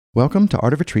Welcome to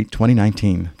Art of Retreat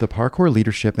 2019, the Parkour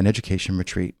Leadership and Education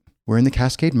Retreat. We're in the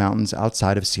Cascade Mountains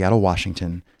outside of Seattle,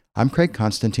 Washington. I'm Craig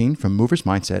Constantine from Movers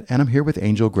Mindset, and I'm here with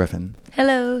Angel Griffin.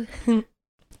 Hello.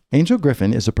 Angel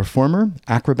Griffin is a performer,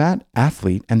 acrobat,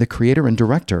 athlete, and the creator and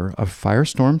director of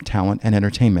Firestorm Talent and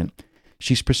Entertainment.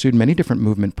 She's pursued many different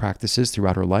movement practices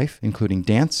throughout her life, including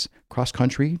dance,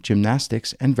 cross-country,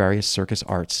 gymnastics, and various circus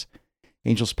arts.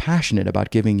 Angel's passionate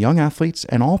about giving young athletes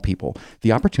and all people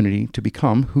the opportunity to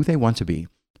become who they want to be.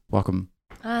 Welcome.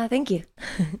 Thank you.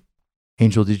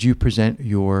 Angel, did you present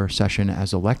your session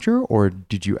as a lecture, or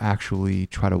did you actually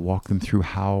try to walk them through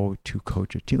how to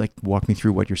coach a team? Like, walk me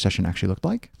through what your session actually looked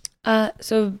like?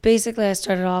 So basically I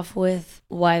started off with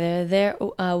why they're there.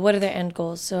 What are their end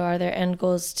goals? So are their end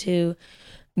goals to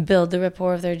build the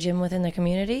rapport of their gym within their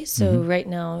community? So right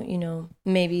now,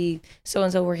 maybe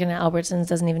so-and-so working at Albertsons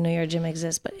doesn't even know your gym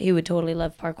exists, but he would totally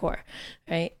love parkour,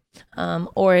 right?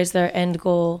 Or is their end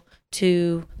goal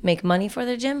to make money for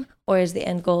their gym? Or is the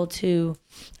end goal to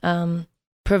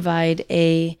provide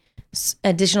a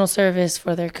additional service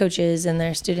for their coaches and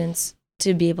their students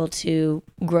to be able to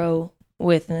grow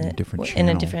in a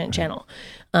different channel?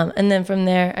 And then from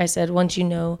there, I said, once you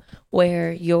know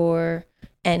where your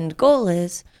end goal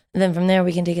is, then from there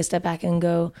we can take a step back and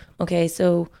go, okay,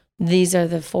 so these are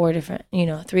the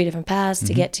three different paths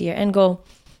to get to your end goal.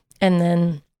 And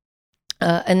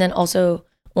then also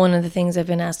one of the things I've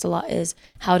been asked a lot is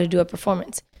how to do a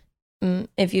performance.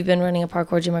 If you've been running a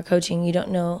parkour gym or coaching, you don't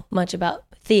know much about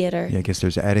theater. Yeah, I guess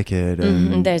there's etiquette.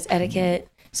 There's etiquette.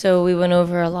 So we went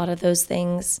over a lot of those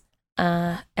things.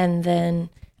 And then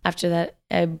after that,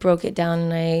 I broke it down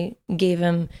and I gave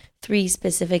him 3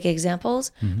 specific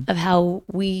examples of how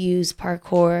we use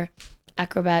parkour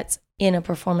acrobats in a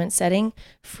performance setting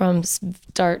from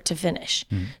start to finish.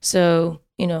 So,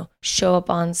 show up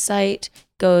on site,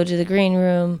 go to the green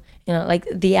room, like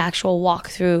the actual walk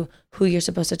through who you're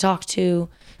supposed to talk to,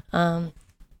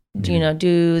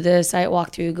 do the site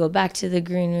walkthrough, go back to the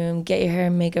green room, get your hair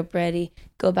and makeup ready,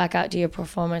 go back out to your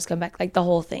performance, come back, like the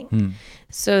whole thing.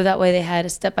 So that way they had a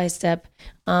step-by-step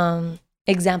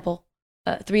example,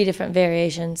 3 different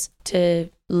variations to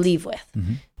leave with,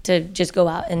 to just go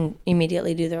out and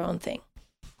immediately do their own thing.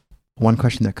 One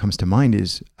question that comes to mind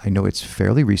is, I know it's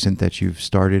fairly recent that you've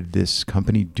started this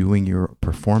company doing your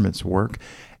performance work,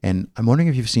 and I'm wondering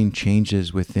if you've seen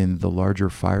changes within the larger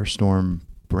Firestorm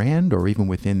brand or even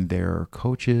within their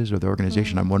coaches or the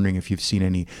organization. I'm wondering if you've seen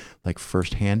any like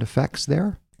firsthand effects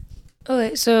there.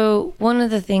 Okay, so one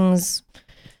of the things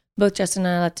both Justin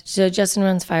and I so Justin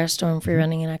runs Firestorm Free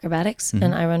Running and Acrobatics,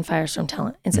 and I run Firestorm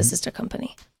Talent. It's a sister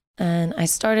company. And I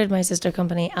started my sister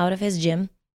company out of his gym.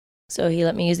 So he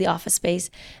let me use the office space,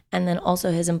 and then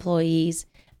also his employees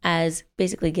as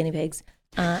basically guinea pigs,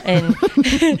 and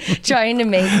trying to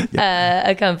make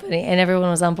a company. And everyone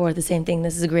was on board the same thing.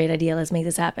 This is a great idea. Let's make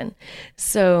this happen.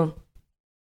 So,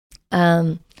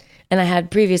 and I had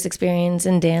previous experience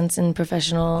in dance and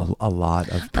professional. A lot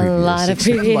of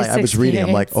previous I was reading,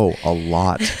 I'm like, oh, a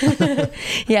lot.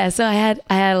 Yeah, so I had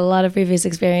a lot of previous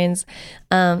experience.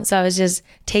 So I was just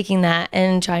taking that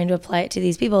and trying to apply it to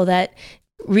these people that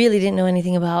really didn't know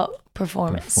anything about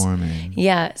performing.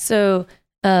 Yeah, so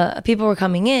people were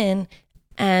coming in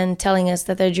and telling us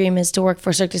that their dream is to work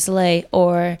for Cirque du Soleil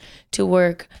or to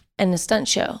work in a stunt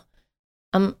show.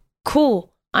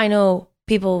 Cool. I know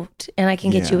people and I can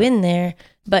get you in there,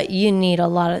 but you need a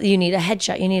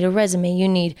headshot, you need a resume, you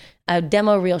need a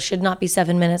demo reel, should not be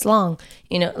 7 minutes long.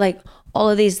 Like all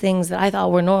of these things that I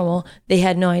thought were normal, they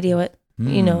had no idea what,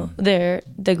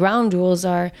 the ground rules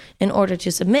are in order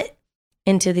to submit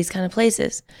into these kind of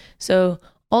places. So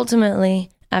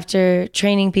ultimately, after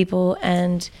training people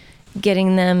and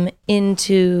getting them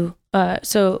into,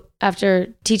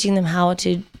 after teaching them how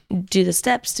to do the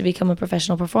steps to become a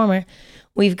professional performer,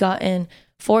 we've gotten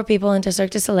 4 people into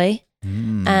Cirque du Soleil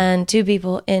and 2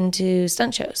 people into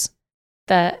stunt shows.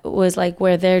 That was like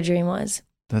where their dream was.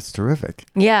 That's terrific.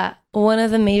 Yeah. One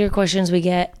of the major questions we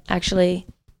get, actually,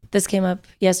 this came up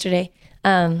yesterday,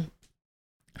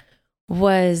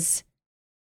 was,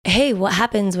 hey, what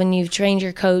happens when you've trained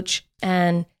your coach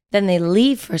and then they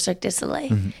leave for Cirque du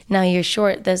Soleil? Now you're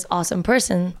short this awesome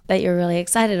person that you're really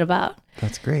excited about.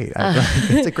 That's great.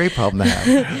 It's a great problem to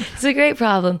have. It's a great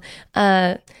problem.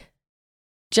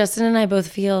 Justin and I both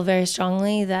feel very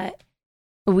strongly that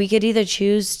we could either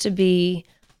choose to be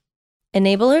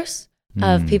enablers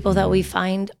of people that we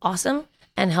find awesome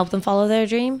and help them follow their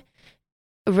dream,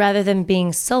 rather than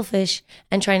being selfish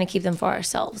and trying to keep them for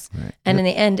ourselves. Right. And in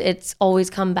the end, it's always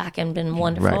come back and been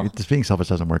wonderful. Right. Just being selfish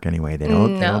doesn't work anyway. They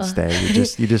don't stay.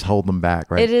 You just hold them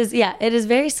back, right? It is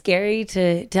very scary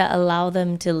to allow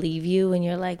them to leave you when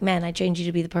you're like, man, I trained you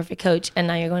to be the perfect coach and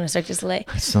now you're going to Cirque du Soleil.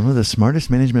 Some of the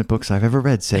smartest management books I've ever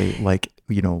read say like,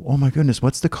 oh my goodness,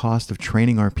 what's the cost of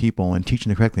training our people and teaching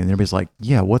them correctly? And everybody's like,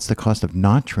 yeah, what's the cost of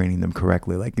not training them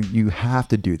correctly? Like you have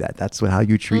to do that. That's how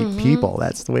you treat people.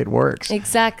 That's the way it works.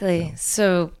 Exactly.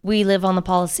 So we live on the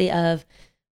policy of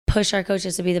push our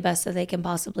coaches to be the best that they can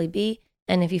possibly be.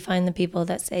 And if you find the people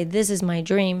that say, this is my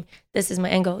dream, this is my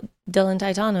end goal. Dylan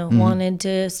Taitano wanted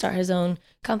to start his own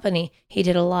company. He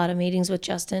did a lot of meetings with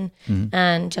Justin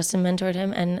and Justin mentored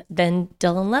him. And then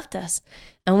Dylan left us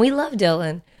and we love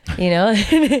Dylan,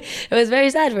 it was very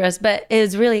sad for us, but it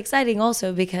was really exciting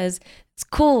also because it's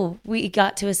cool. We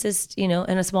got to assist, in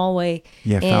a small way.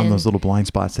 Yeah, found those little blind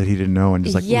spots that he didn't know, and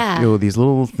just like, these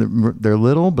little, they're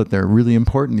little, but they're really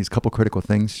important. These couple critical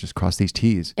things, just cross these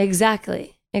T's.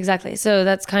 Exactly. So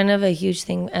that's kind of a huge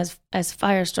thing as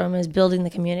Firestorm is building the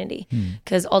community,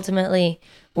 because ultimately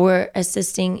we're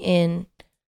assisting in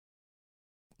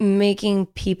making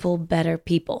people better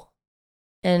people.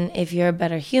 And if you're a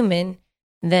better human,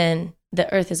 then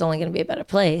the earth is only going to be a better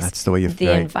place. That's the way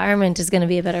the environment is going to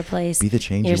be a better place. Be the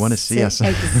change you want to see us.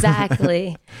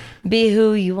 Exactly. Be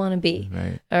who you want to be.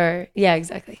 Right.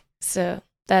 Exactly. So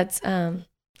that's a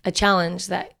challenge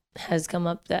that has come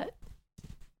up that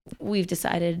we've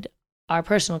decided our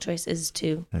personal choice is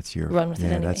to run with it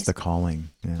anyways. That's the calling.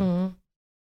 Yeah.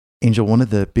 Angel, one of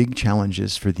the big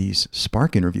challenges for these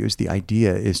Spark interviews, the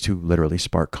idea is to literally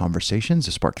spark conversations,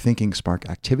 to spark thinking, spark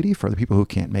activity for the people who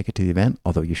can't make it to the event,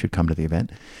 although you should come to the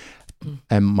event.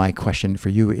 And my question for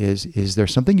you is there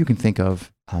something you can think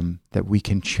of that we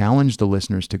can challenge the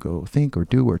listeners to go think or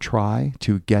do or try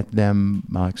to get them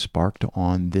sparked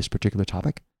on this particular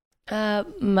topic?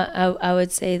 I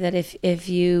would say that if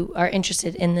you are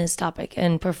interested in this topic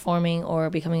and performing or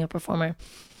becoming a performer,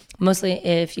 mostly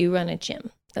if you run a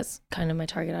gym, that's kind of my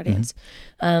target audience.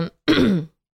 I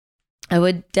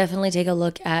would definitely take a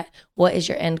look at what is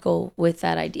your end goal with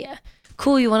that idea.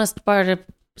 Cool, you want to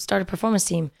start a performance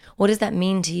team. What does that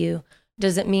mean to you?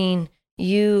 Does it mean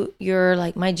you're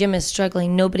like, my gym is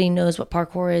struggling. Nobody knows what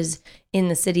parkour is in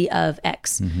the city of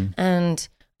X, and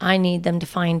I need them to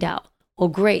find out. Well,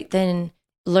 great. Then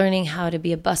learning how to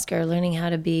be a busker, learning how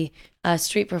to be a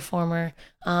street performer,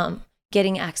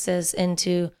 getting access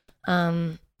into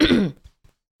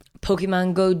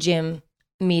Pokemon Go gym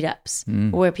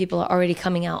meetups where people are already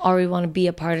coming out, already want to be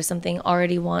a part of something,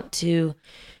 already want to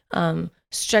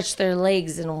stretch their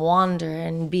legs and wander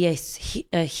and be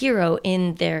a hero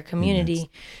in their community,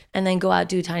 and then go out,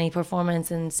 do tiny performance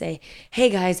and say,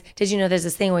 hey guys, did you know there's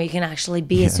this thing where you can actually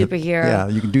be a superhero? Yeah,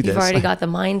 you can do this. You've already got the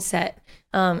mindset.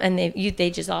 And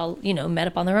they just all, met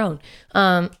up on their own.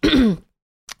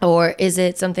 Or is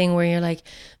it something where you're like,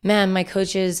 man, my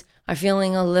coaches are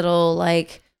feeling a little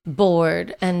like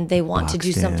bored and they want to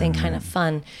do something kind of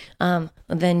fun.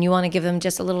 Then you want to give them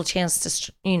just a little chance to,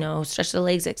 stretch the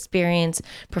legs, experience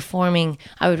performing.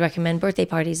 I would recommend birthday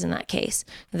parties in that case.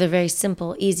 They're very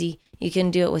simple, easy. You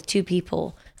can do it with 2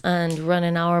 people and run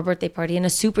an hour birthday party in a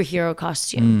superhero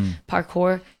costume.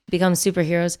 Parkour becomes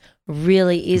superheroes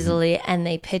really easily and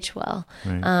they pitch well.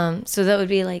 Right. So that would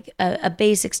be like a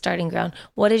basic starting ground.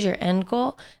 What is your end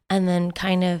goal? And then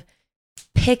kind of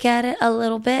pick at it a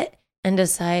little bit and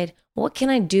decide, what can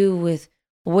I do with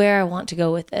where I want to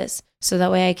go with this? So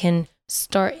that way I can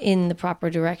start in the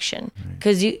proper direction.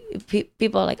 Because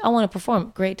people are like, I want to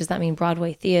perform. Great. Does that mean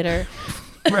Broadway theater?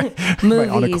 Right. Movies. Right,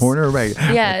 on a corner, right.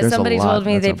 Yeah, like somebody told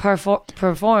me they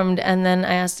performed, and then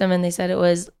I asked them and they said it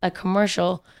was a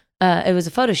commercial. It was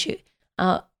a photo shoot.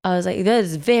 I was like, that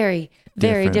is very,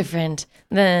 very different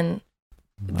than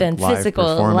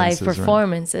physical live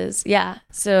performances. Right. Yeah.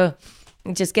 So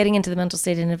just getting into the mental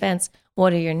state in advance,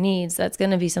 what are your needs? That's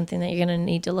going to be something that you're going to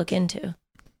need to look into.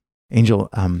 Angel,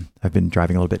 I've been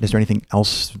driving a little bit. Is there anything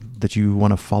else that you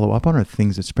want to follow up on, or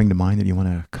things that spring to mind that you want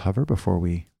to cover before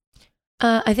we...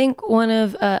 I think one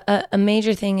of a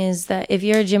major thing is that if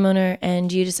you're a gym owner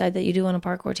and you decide that you do want a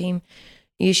parkour team,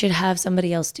 you should have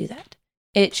somebody else do that.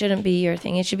 It shouldn't be your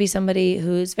thing. It should be somebody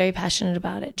who's very passionate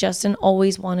about it. Justin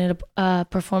always wanted a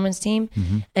performance team,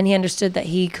 and he understood that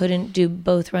he couldn't do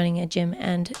both running a gym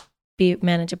and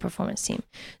manage a performance team.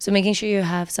 So making sure you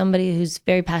have somebody who's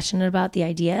very passionate about the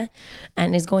idea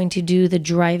and is going to do the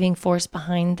driving force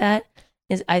behind that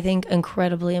is, I think,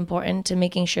 incredibly important to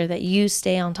making sure that you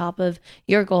stay on top of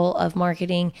your goal of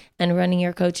marketing and running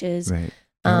your coaches. Right.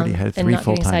 I already had 3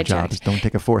 full-time jobs. Don't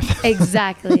take a 4th.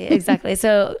 Exactly.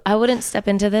 So I wouldn't step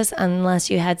into this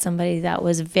unless you had somebody that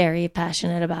was very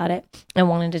passionate about it and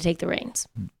wanted to take the reins.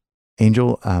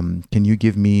 Angel, can you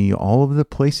give me all of the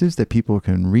places that people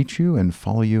can reach you and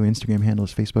follow you, Instagram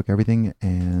handles, Facebook, everything,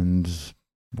 and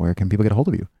where can people get a hold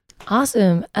of you?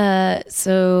 Awesome.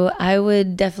 So I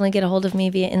would definitely get a hold of me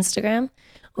via Instagram.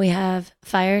 We have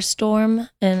Firestorm,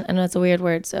 and I know it's a weird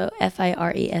word, so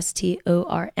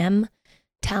FIRESTORM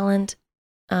talent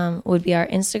would be our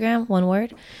Instagram, one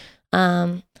word.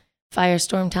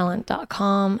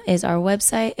 Firestormtalent.com is our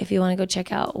website if you want to go check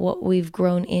out what we've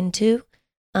grown into.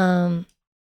 If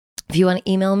you want to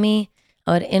email me,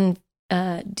 I would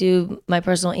do my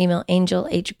personal email, Angel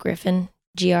H. Griffin,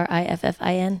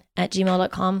 GRIFFIN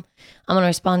 @gmail.com. I'm going to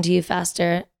respond to you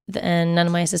faster, and none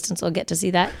of my assistants will get to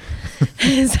see that.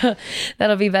 So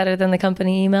that'll be better than the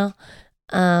company email.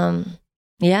 And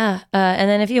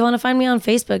then if you want to find me on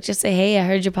Facebook, just say, hey, I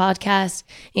heard your podcast.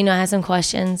 I have some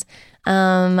questions.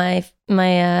 My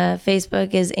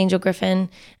Facebook is Angel Griffin,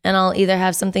 and I'll either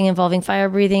have something involving fire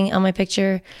breathing on my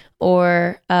picture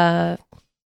or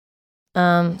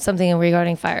something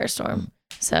regarding Firestorm.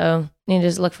 So you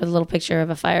just look for the little picture of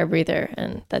a fire breather,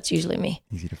 and that's usually me.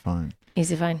 Easy to find.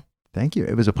 Thank you.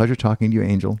 It was a pleasure talking to you,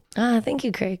 Angel. Thank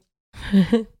you, Craig.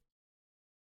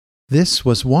 This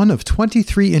was one of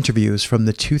 23 interviews from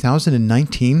the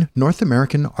 2019 North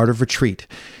American Art of Retreat.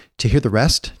 To hear the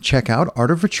rest, check out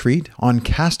Art of Retreat on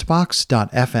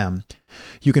castbox.fm.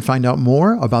 You can find out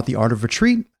more about the Art of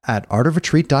Retreat at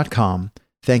artofretreat.com.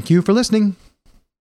 Thank you for listening.